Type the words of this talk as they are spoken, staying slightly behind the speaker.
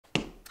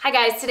Hi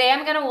guys, today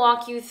I'm going to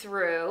walk you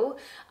through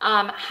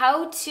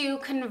how to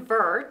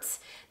convert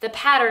the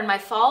pattern, my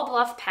Fall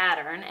Bluff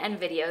pattern and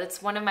video.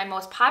 It's one of my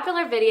most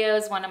popular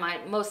videos, one of my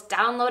most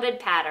downloaded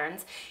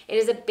patterns. It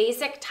is a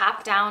basic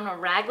top-down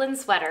Raglan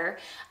sweater,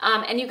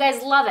 and you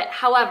guys love it.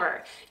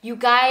 However, you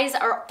guys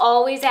are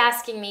always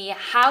asking me,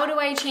 how do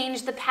I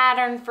change the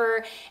pattern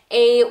for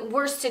a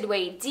worsted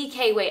weight,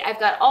 DK weight? I've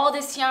got all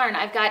this yarn.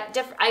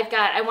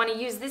 I want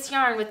to use this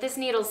yarn with this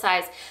needle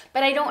size,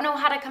 but I don't know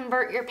how to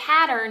convert your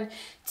pattern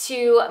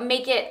to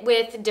make it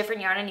with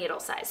different yarn and needle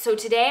size. So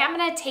today I'm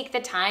going to take the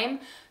time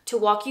to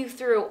walk you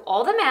through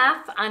all the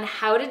math on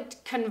how to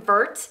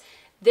convert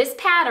this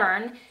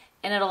pattern,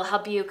 and it'll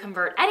help you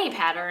convert any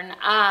pattern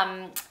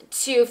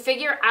to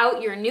figure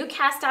out your new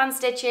cast on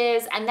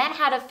stitches, and then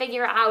how to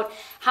figure out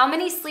how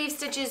many sleeve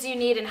stitches you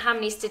need and how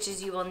many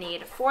stitches you will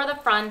need for the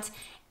front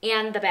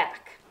and the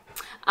back.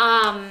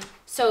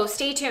 So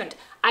stay tuned.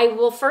 I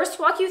will first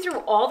walk you through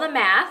all the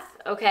math.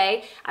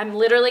 Okay, I'm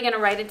literally going to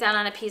write it down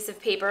on a piece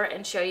of paper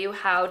and show you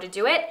how to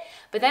do it.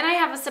 But then I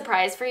have a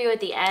surprise for you at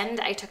the end.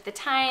 I took the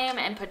time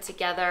and put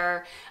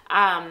together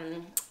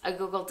a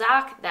Google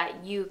Doc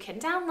that you can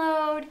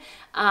download.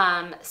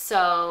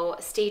 So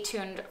stay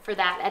tuned for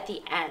that at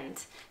the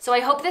end. So I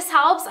hope this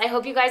helps. I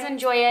hope you guys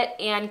enjoy it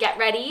and get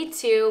ready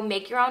to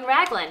make your own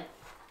raglan.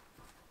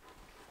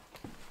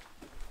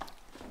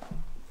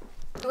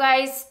 You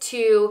guys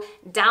to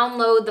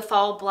download the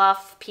Fall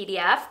Bluff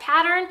PDF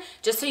pattern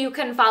just so you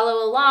can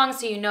follow along,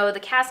 so you know the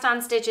cast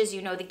on stitches,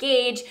 you know the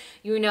gauge,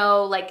 you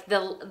know like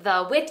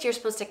the width you're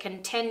supposed to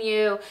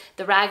continue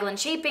the raglan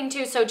shaping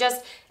to. So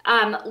just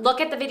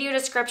look at the video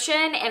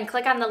description and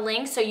click on the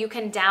link so you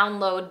can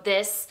download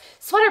this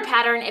sweater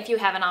pattern if you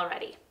haven't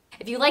already.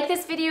 If you like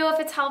this video, if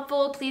it's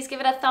helpful, please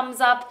give it a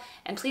thumbs up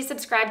and please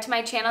subscribe to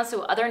my channel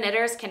so other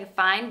knitters can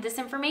find this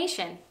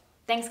information.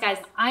 Thanks guys.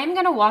 I'm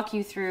gonna walk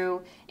you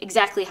through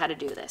exactly how to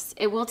do this.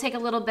 It will take a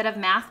little bit of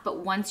math, but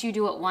once you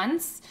do it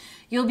once,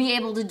 you'll be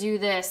able to do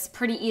this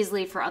pretty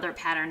easily for other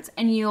patterns,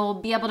 and you'll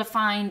be able to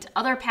find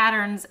other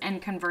patterns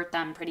and convert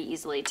them pretty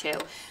easily too.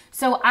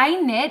 So I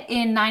knit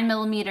in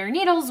 9mm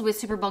needles with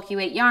super bulky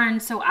weight yarn,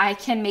 so I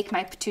can make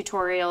my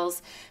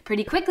tutorials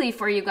pretty quickly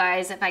for you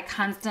guys. If I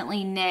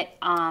constantly knit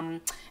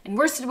in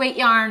worsted weight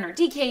yarn or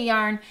DK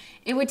yarn,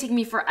 it would take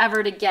me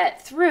forever to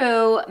get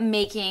through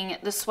making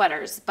the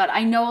sweaters. But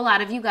I know a lot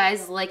of you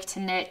guys like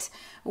to knit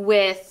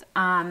with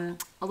a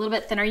little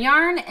bit thinner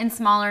yarn and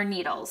smaller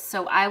needles.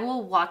 So I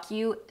will walk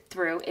you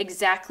through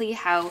exactly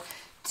how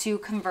to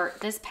convert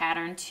this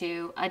pattern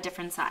to a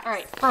different size. All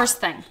right, first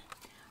thing,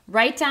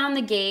 write down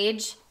the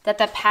gauge that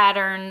the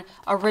pattern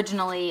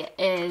originally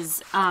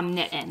is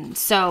knit in.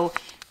 So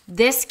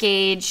this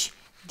gauge,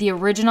 the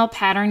original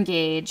pattern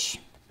gauge,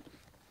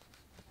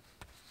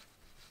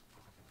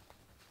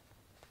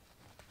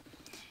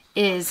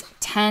 is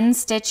 10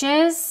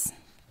 stitches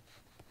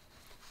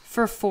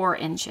for 4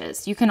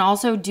 inches. You can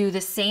also do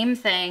the same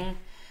thing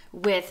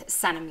with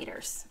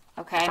centimeters,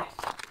 okay?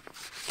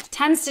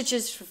 10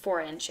 stitches for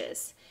 4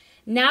 inches.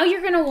 Now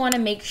you're gonna wanna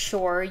make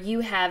sure you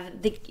have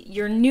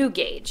your new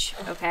gauge,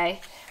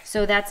 okay?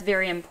 So that's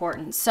very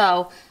important.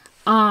 So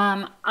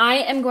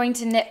I am going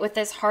to knit with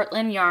this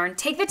Heartland yarn.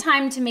 Take the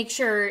time to make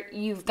sure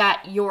you've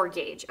got your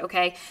gauge,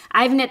 okay?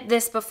 I've knit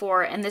this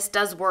before and this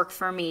does work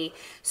for me.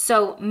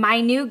 So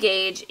my new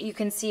gauge, you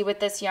can see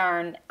with this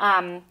yarn,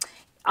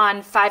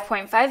 on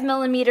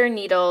 5.5mm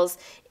needles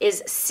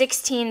is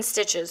 16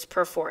 stitches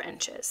per 4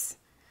 inches.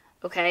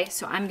 Okay,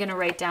 so I'm gonna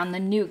write down the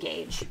new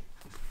gauge.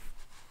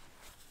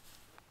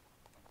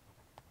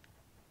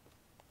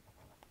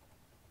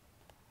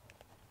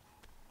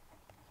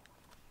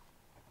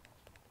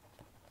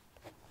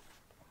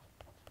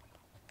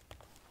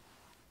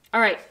 All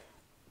right,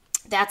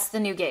 that's the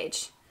new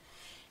gauge.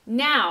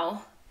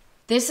 Now,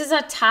 this is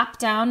a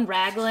top-down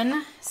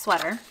raglan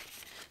sweater.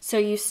 So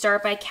you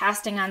start by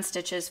casting on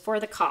stitches for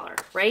the collar,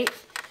 right?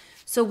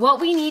 So what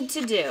we need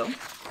to do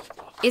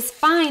is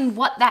find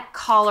what that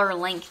collar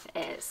length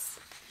is,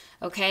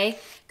 okay?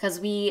 Because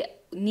we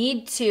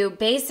need to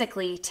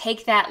basically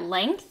take that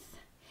length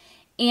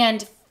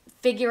and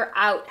figure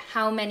out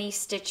how many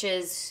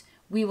stitches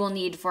we will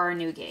need for our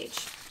new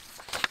gauge,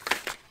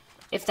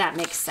 if that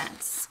makes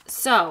sense.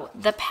 So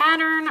the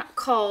pattern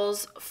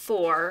calls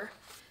for,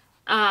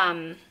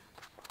 here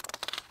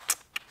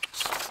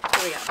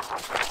we go.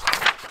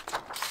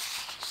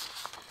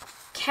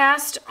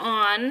 Cast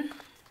on,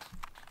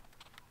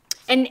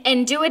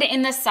 and do it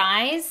in the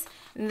size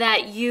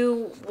that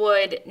you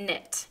would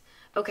knit.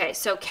 Okay,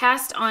 so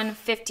cast on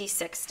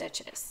 56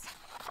 stitches.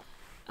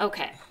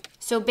 Okay,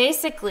 so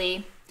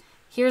basically,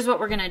 here's what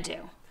we're gonna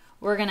do.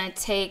 We're gonna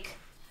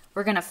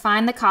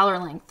find the collar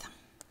length.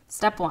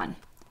 Step 1,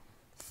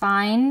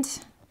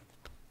 find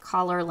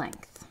collar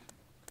length.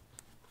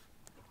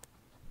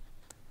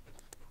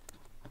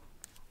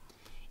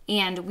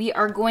 And we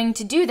are going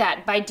to do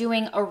that by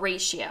doing a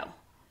ratio.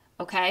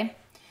 Okay,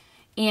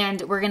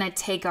 and we're gonna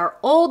take our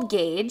old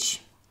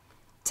gauge,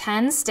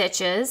 10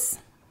 stitches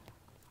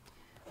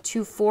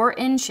to 4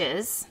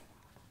 inches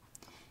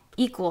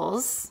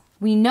equals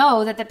we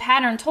know that the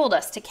pattern told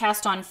us to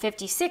cast on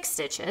 56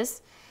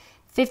 stitches,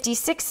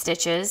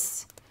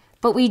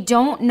 but we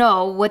don't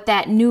know what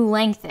that new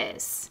length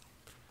is,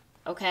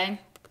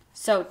 okay?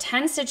 So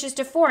 10 stitches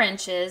to 4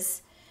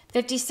 inches,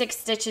 56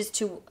 stitches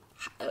to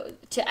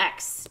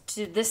X.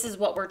 This is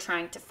what we're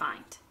trying to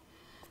find,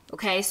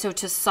 okay? So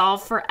to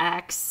solve for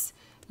X,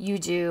 you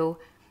do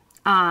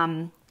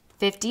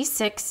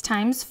 56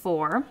 times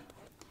 4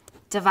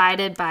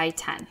 divided by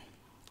 10.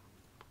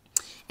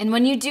 And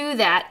when you do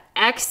that,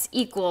 X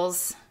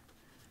equals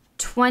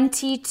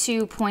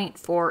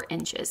 22.4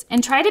 inches.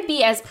 And try to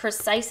be as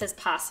precise as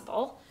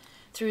possible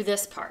through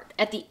this part.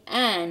 At the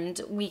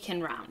end, we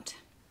can round.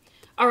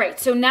 All right,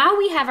 so now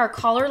we have our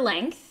collar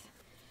length.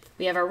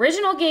 We have our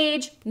original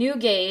gauge, new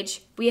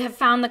gauge. We have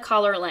found the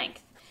collar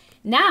length.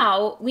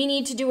 Now we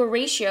need to do a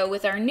ratio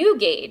with our new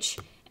gauge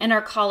and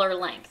our collar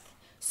length.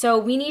 So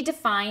we need to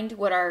find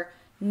what our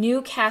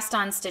new cast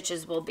on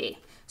stitches will be.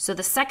 So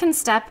the second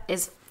step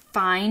is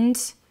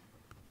find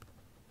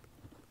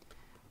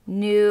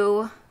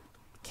new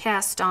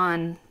cast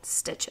on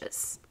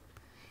stitches.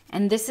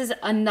 And this is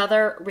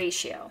another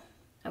ratio,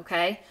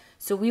 okay?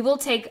 So we will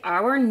take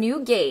our new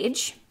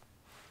gauge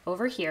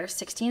over here,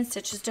 16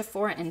 stitches to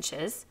 4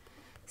 inches,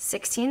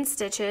 16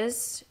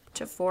 stitches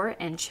to 4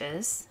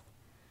 inches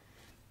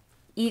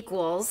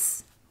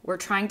equals, we're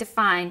trying to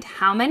find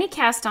how many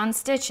cast on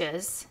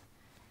stitches,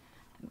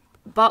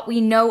 but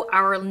we know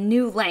our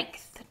new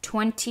length,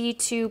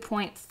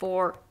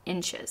 22.4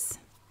 inches,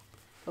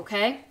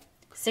 okay?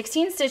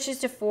 16 stitches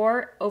to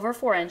 4 over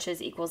 4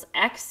 inches equals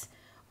X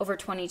over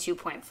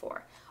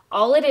 22.4.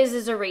 All it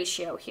is a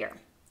ratio here.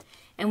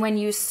 And when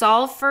you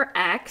solve for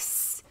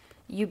X,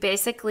 you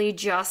basically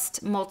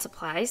just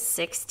multiply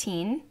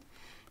 16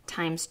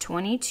 times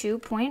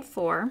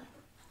 22.4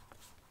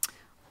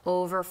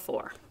 over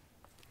 4.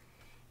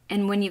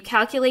 And when you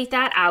calculate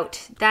that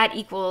out, that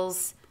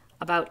equals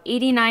about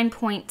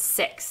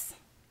 89.6.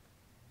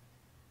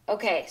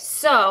 Okay,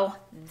 so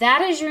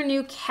that is your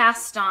new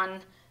cast on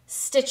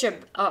stitch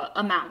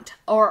amount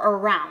or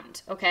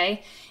round,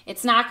 okay?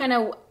 It's not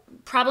gonna,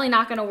 probably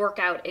not gonna work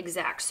out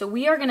exact. So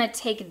we are gonna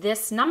take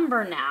this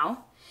number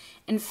now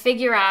and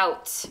figure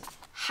out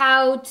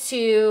how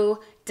to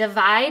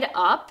divide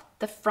up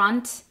the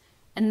front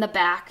and the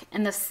back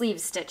and the sleeve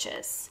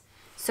stitches.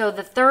 So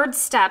the third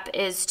step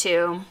is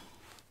to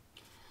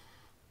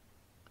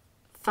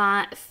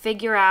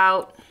figure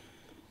out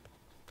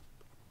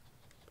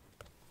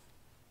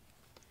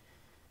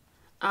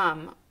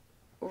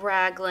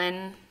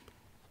Raglan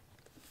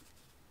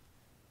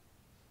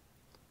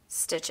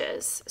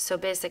stitches. So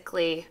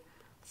basically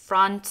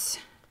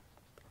front,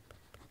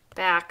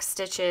 back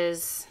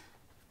stitches,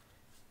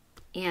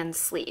 and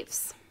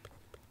sleeves.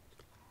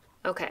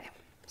 Okay,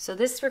 so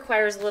this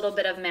requires a little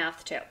bit of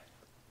math too.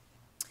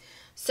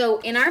 So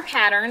in our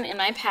pattern, in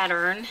my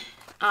pattern,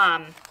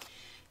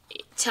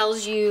 it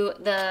tells you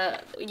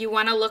you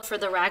want to look for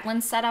the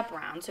Raglan setup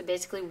round, so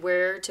basically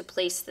where to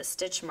place the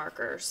stitch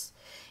markers.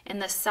 And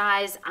the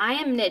size I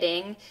am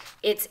knitting,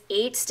 it's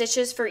 8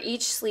 stitches for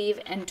each sleeve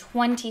and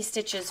 20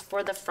 stitches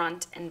for the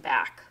front and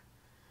back.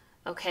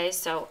 Okay,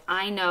 so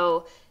I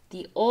know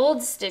the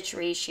old stitch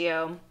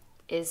ratio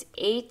is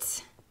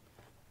 8,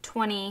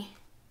 20,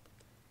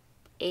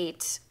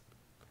 8,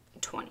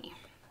 20.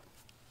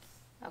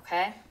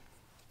 Okay?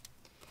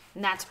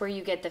 And that's where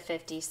you get the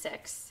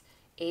 56.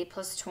 8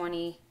 plus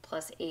 20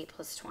 plus 8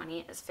 plus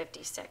 20 is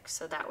 56.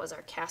 So that was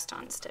our cast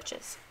on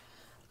stitches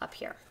up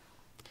here.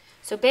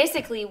 So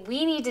basically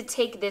we need to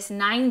take this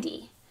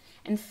 90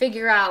 and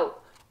figure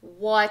out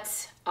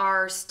what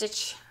our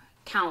stitch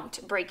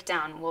count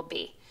breakdown will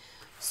be.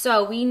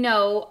 So we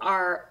know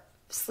our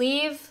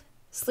sleeves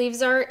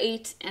are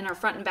 8 and our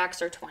front and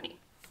backs are 20.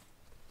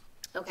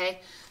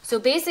 Okay, so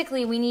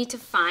basically we need to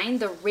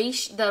find the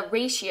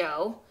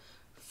ratio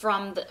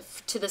from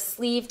to the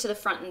sleeve to the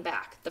front and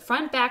back. The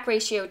front back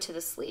ratio to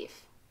the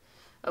sleeve.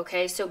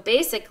 Okay, so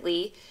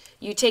basically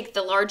you take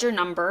the larger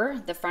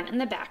number, the front and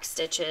the back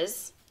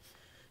stitches,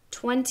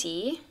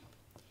 20,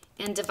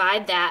 and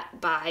divide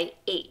that by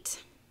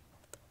 8.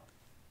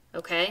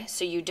 Okay,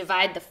 so you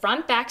divide the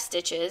front back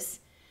stitches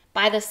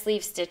by the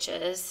sleeve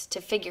stitches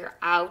to figure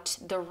out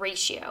the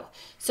ratio.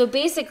 So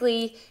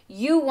basically,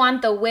 you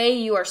want the way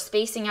you are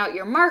spacing out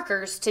your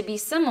markers to be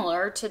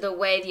similar to the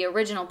way the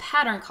original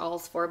pattern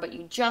calls for, but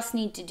you just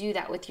need to do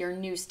that with your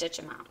new stitch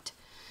amount.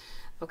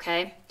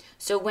 Okay,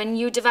 so when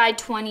you divide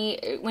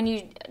 20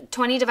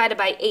 divided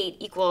by 8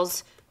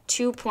 equals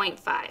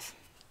 2.5.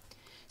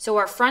 So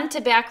our front to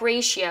back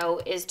ratio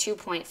is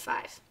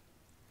 2.5.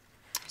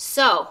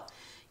 So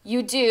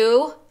you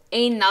do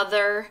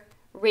another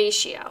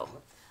ratio.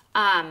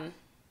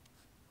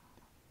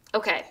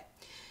 Okay,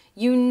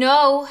 you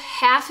know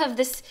half of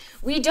this,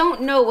 we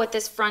don't know what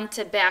this front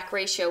to back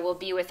ratio will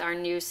be with our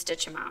new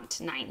stitch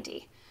amount,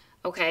 90.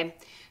 Okay,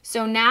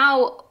 so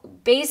now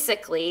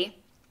basically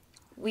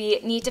we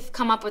need to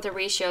come up with a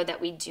ratio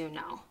that we do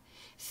know.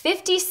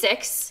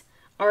 56,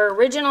 our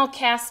original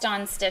cast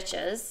on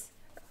stitches,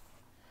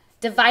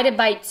 divided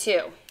by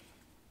 2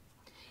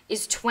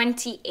 is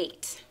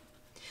 28.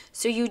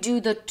 So you do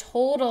the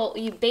total,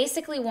 you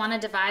basically want to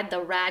divide the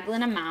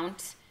Raglan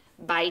amount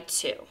by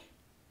 2.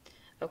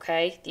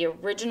 Okay, the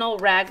original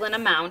Raglan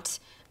amount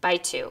by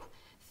 2.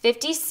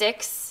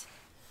 56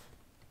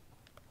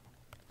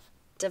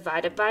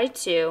 divided by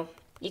 2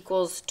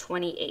 equals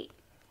 28.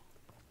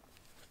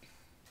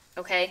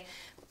 Okay,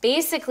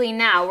 basically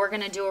now we're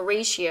going to do a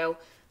ratio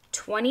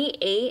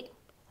 28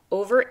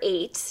 over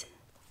 8,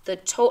 the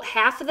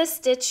half of the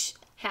stitch,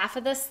 half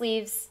of the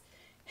sleeves,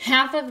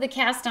 half of the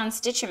cast on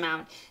stitch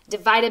amount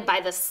divided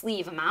by the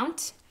sleeve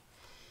amount.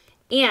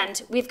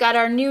 And we've got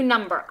our new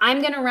number.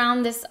 I'm going to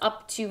round this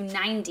up to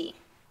 90.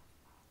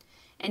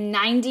 And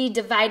 90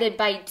 divided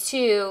by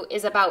 2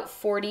 is about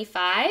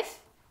 45,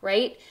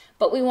 right?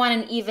 But we want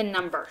an even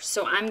number.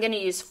 So I'm going to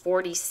use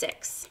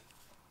 46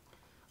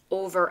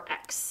 over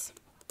X,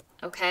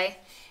 okay?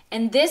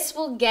 And this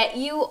will get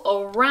you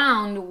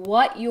around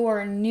what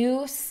your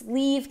new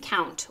sleeve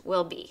count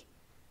will be,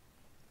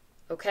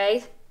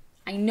 okay?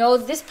 I know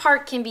this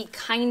part can be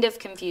kind of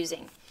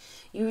confusing.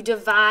 You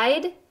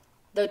divide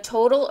the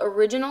total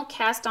original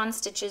cast on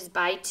stitches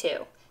by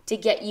 2 to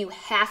get you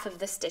half of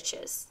the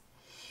stitches.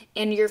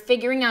 And you're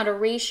figuring out a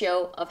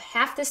ratio of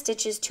half the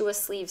stitches to a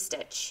sleeve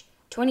stitch,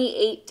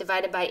 28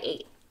 divided by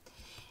 8.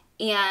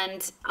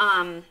 And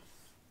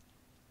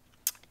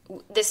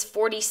this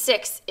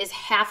 46 is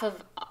half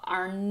of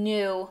our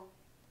new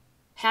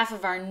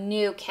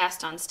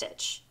cast on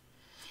stitch.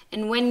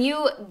 And when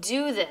you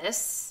do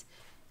this,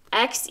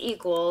 X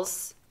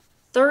equals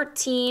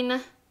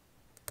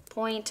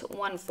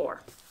 13.14.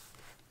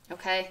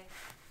 Okay,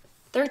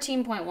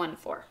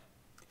 13.14.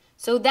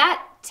 So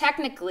that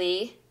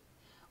technically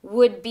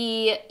would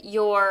be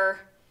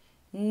your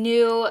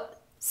new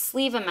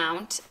sleeve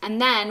amount,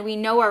 and then we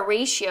know our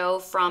ratio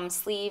from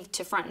sleeve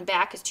to front and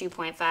back is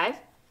 2.5.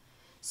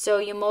 So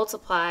you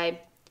multiply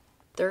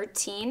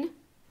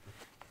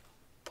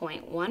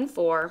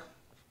 13.14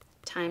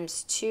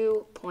 times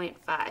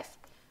 2.5,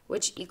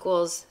 which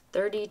equals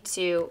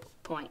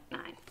 32.9.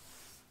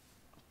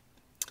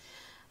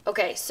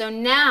 Okay, so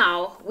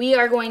now we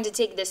are going to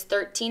take this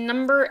 13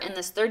 number and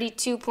this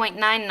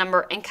 32.9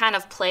 number and kind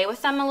of play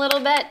with them a little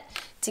bit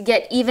to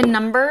get even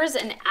numbers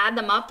and add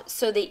them up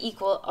so they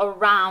equal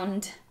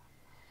around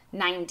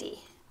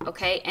 90,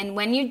 okay? And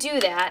when you do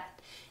that,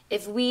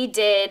 if we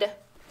did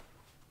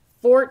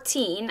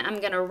 14, I'm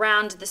going to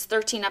round this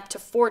 13 up to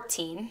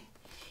 14,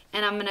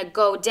 and I'm going to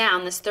go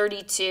down this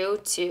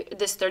 32 to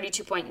this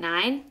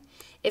 32.9.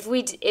 If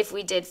we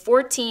did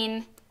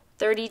 14,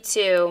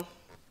 32,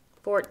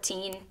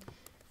 14,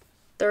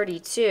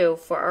 32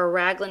 for our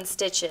Raglan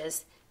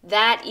stitches,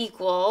 that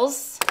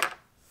equals,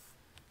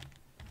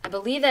 I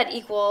believe that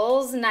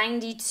equals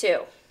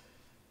 92.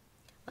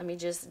 Let me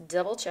just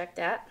double check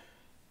that.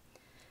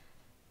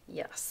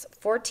 Yes,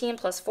 14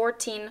 plus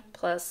 14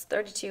 plus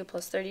 32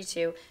 plus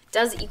 32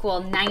 does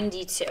equal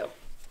 92.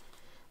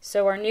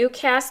 So our new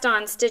cast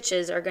on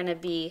stitches are going to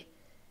be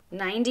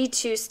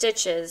 92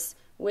 stitches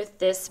with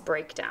this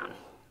breakdown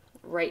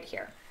right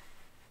here.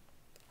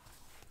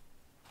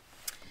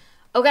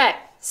 Okay,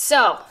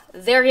 so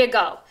there you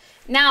go.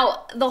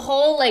 Now, the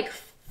whole like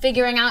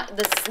figuring out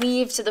the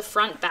sleeve to the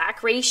front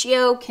back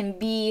ratio can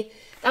be,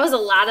 that was a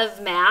lot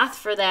of math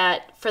for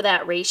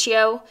that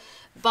ratio,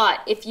 but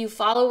if you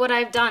follow what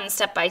I've done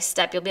step by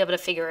step, you'll be able to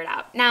figure it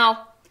out.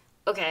 Now,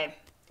 okay,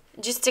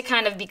 just to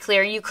kind of be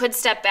clear, you could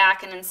step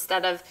back and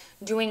instead of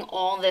doing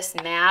all this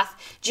math,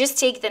 just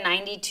take the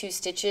 92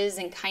 stitches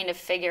and kind of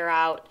figure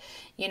out,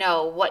 you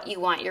know, what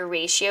you want your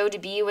ratio to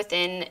be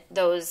within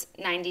those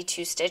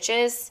 92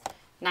 stitches.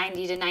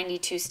 90 to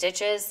 92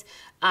 stitches.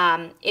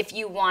 If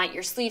you want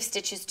your sleeve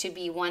stitches to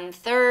be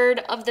 1/3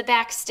 of the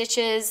back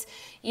stitches,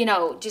 you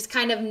know, just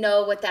kind of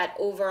know what that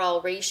overall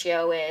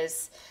ratio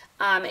is,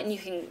 and you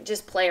can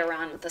just play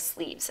around with the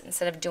sleeves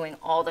instead of doing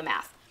all the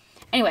math.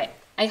 Anyway,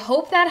 I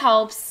hope that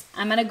helps.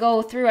 I'm going to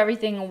go through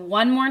everything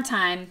one more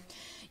time.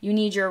 You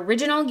need your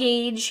original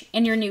gauge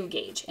and your new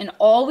gauge, and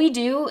all we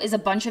do is a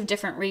bunch of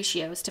different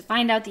ratios to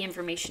find out the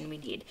information we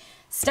need.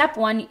 Step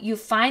 1, you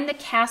find the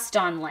cast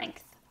on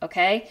length.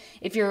 Okay,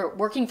 if you're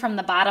working from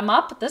the bottom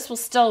up, this will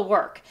still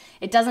work.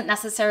 It doesn't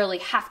necessarily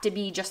have to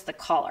be just the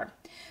collar,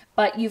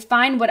 but you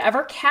find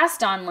whatever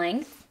cast on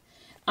length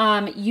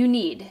you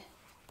need.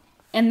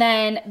 And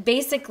then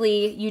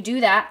basically you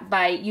do that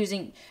by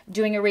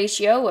doing a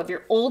ratio of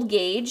your old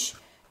gauge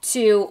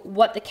to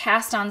what the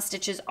cast on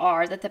stitches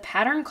are that the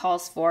pattern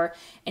calls for,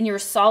 and you're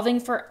solving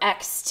for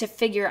X to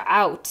figure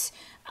out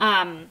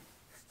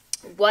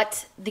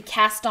what the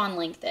cast on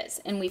length is.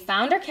 And we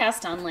found our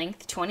cast on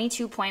length,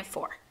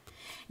 22.4.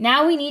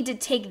 Now we need to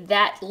take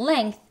that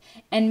length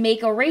and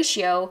make a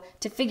ratio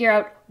to figure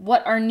out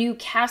what our new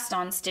cast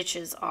on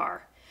stitches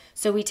are.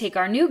 So we take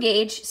our new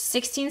gauge,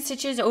 16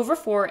 stitches over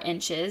 4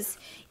 inches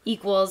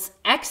equals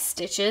X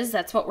stitches,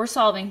 that's what we're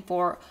solving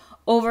for,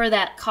 over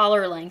that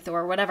collar length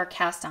or whatever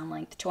cast on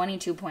length,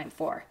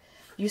 22.4.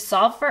 You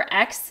solve for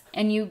X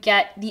and you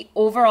get the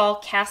overall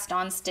cast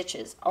on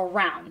stitches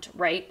around,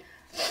 right?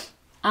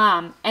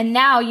 And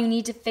now you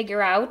need to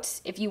figure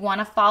out, if you want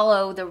to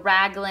follow the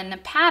Raglan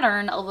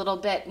pattern a little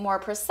bit more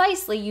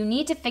precisely, you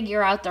need to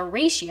figure out the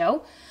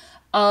ratio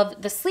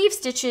of the sleeve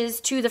stitches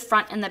to the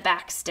front and the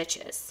back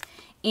stitches.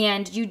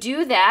 And you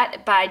do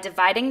that by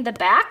dividing the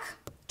back,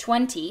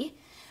 20,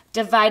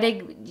 divide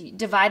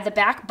the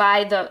back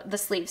by the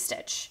sleeve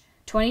stitch.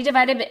 20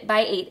 divided by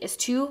 8 is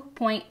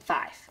 2.5,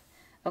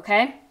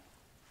 okay?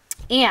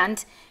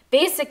 And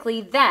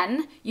basically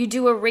then you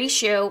do a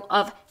ratio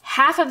of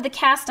half of the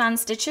cast on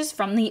stitches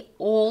from the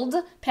old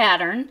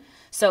pattern.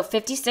 So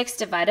 56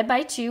 divided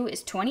by 2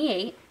 is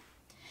 28.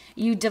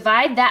 You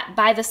divide that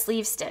by the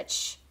sleeve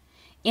stitch.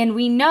 And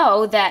we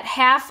know that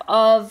half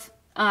of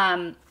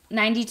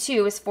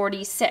 92 is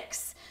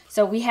 46.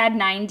 So we had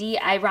 90.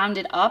 I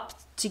rounded up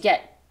to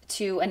get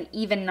to an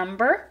even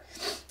number.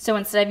 So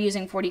instead of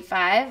using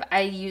 45,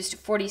 I used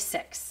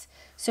 46.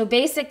 So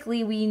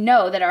basically we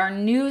know that our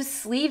new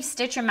sleeve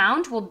stitch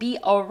amount will be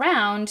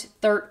around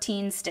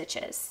 13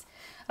 stitches.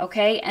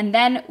 Okay, and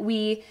then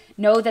we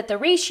know that the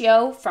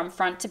ratio from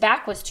front to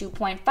back was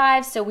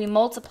 2.5, so we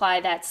multiply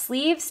that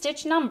sleeve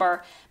stitch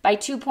number by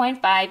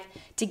 2.5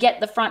 to get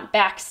the front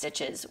back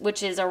stitches,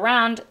 which is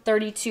around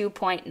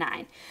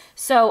 32.9.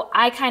 So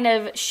I kind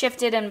of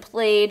shifted and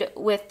played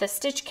with the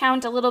stitch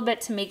count a little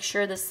bit to make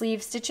sure the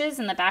sleeve stitches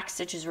and the back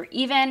stitches were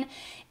even,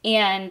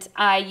 and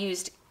I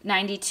used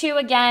 92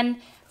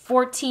 again,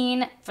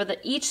 14 for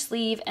each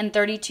sleeve, and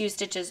 32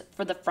 stitches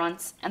for the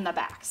fronts and the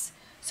backs.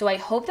 So I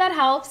hope that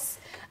helps.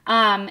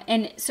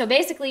 And so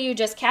basically you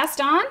just cast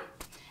on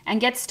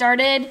and get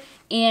started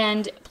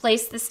and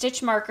place the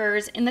stitch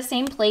markers in the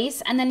same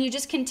place, and then you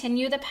just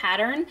continue the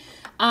pattern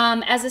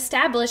as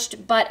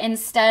established, but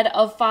instead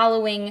of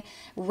following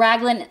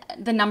Raglan,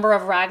 the number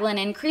of Raglan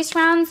increase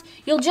rounds,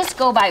 you'll just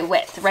go by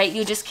width, right?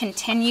 You just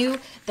continue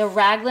the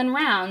Raglan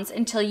rounds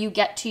until you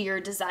get to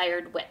your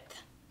desired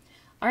width.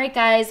 All right,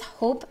 guys,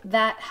 hope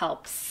that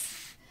helps.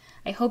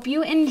 I hope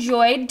you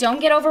enjoyed.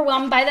 Don't get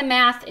overwhelmed by the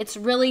math. It's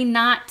really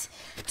not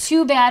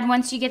too bad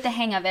once you get the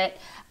hang of it.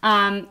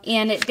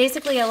 And it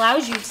basically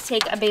allows you to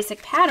take a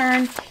basic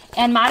pattern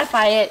and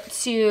modify it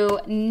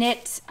to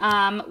knit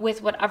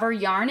with whatever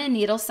yarn and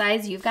needle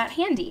size you've got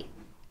handy.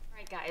 All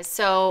right, guys,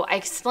 so I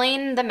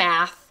explained the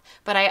math,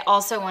 but I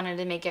also wanted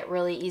to make it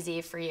really easy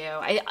for you.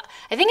 I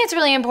think it's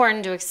really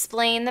important to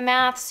explain the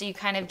math so you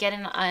kind of get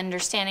an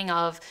understanding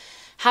of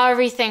how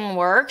everything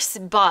works,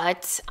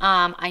 but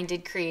I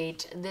did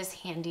create this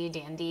handy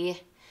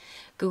dandy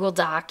Google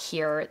Doc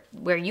here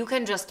where you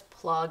can just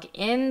plug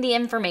in the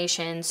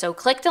information. So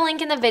click the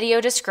link in the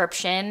video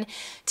description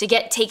to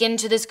get taken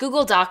to this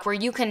Google Doc where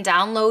you can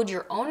download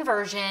your own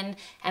version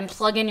and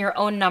plug in your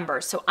own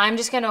numbers. So I'm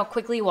just going to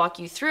quickly walk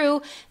you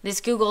through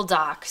this Google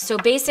Doc. So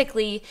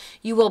basically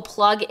you will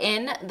plug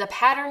in the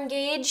pattern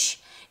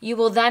gauge. You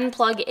will then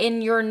plug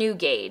in your new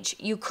gauge.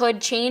 You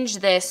could change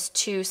this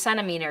to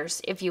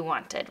centimeters if you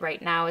wanted.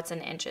 Right now it's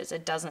in inches.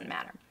 It doesn't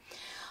matter.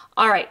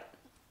 All right.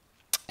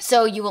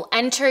 So you will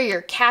enter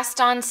your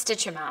cast on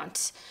stitch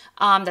amount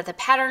that the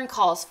pattern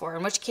calls for,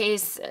 in which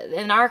case,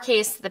 in our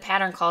case, the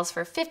pattern calls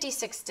for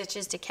 56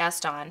 stitches to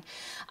cast on.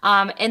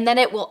 And then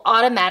it will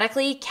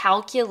automatically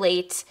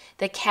calculate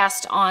the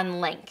cast on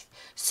length.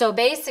 So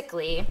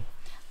basically,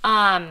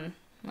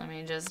 let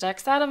me just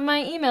X out of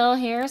my email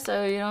here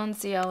so you don't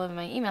see all of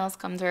my emails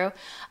come through.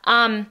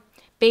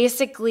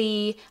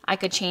 Basically, I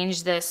could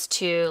change this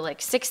to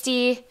like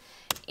 60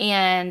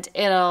 and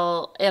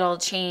it'll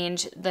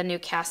change the new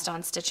cast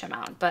on stitch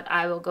amount. But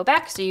I will go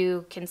back so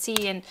you can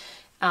see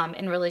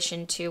in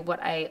relation to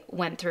what I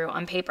went through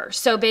on paper.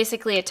 So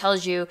basically it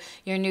tells you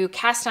your new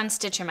cast on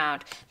stitch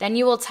amount. Then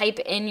you will type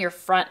in your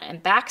front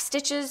and back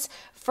stitches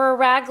for a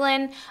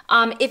Raglan.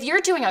 If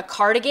you're doing a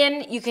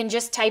cardigan, you can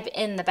just type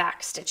in the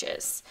back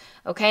stitches,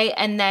 okay?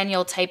 And then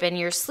you'll type in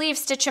your sleeve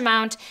stitch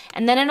amount,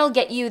 and then it'll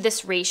get you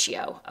this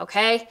ratio,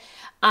 okay?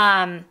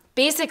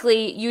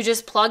 Basically, you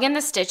just plug in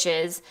the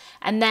stitches,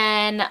 and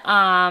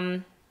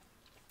then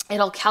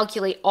it'll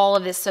calculate all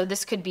of this. So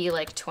this could be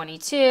like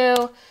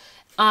 22,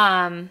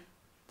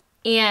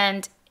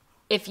 and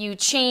if you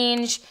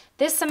change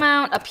this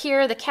amount up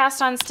here, the cast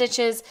on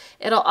stitches,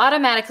 it'll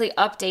automatically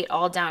update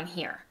all down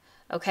here.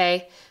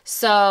 Okay,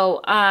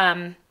 so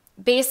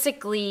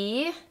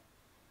basically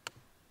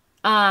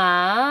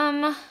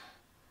everything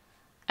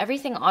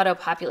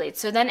auto-populates.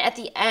 So then at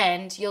the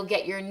end, you'll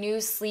get your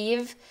new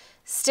sleeve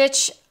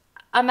stitch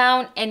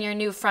amount and your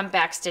new front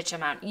back stitch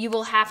amount. You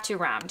will have to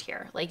round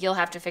here. Like you'll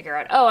have to figure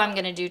out, oh, I'm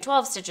gonna do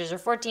 12 stitches or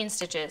 14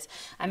 stitches.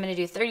 I'm gonna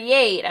do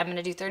 38, I'm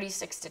gonna do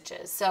 36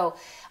 stitches. So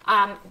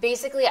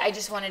basically I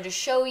just wanted to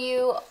show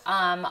you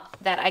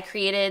that I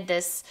created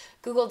this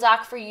Google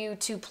Doc for you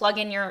to plug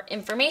in your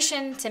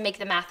information to make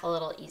the math a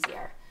little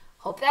easier.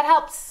 Hope that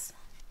helps.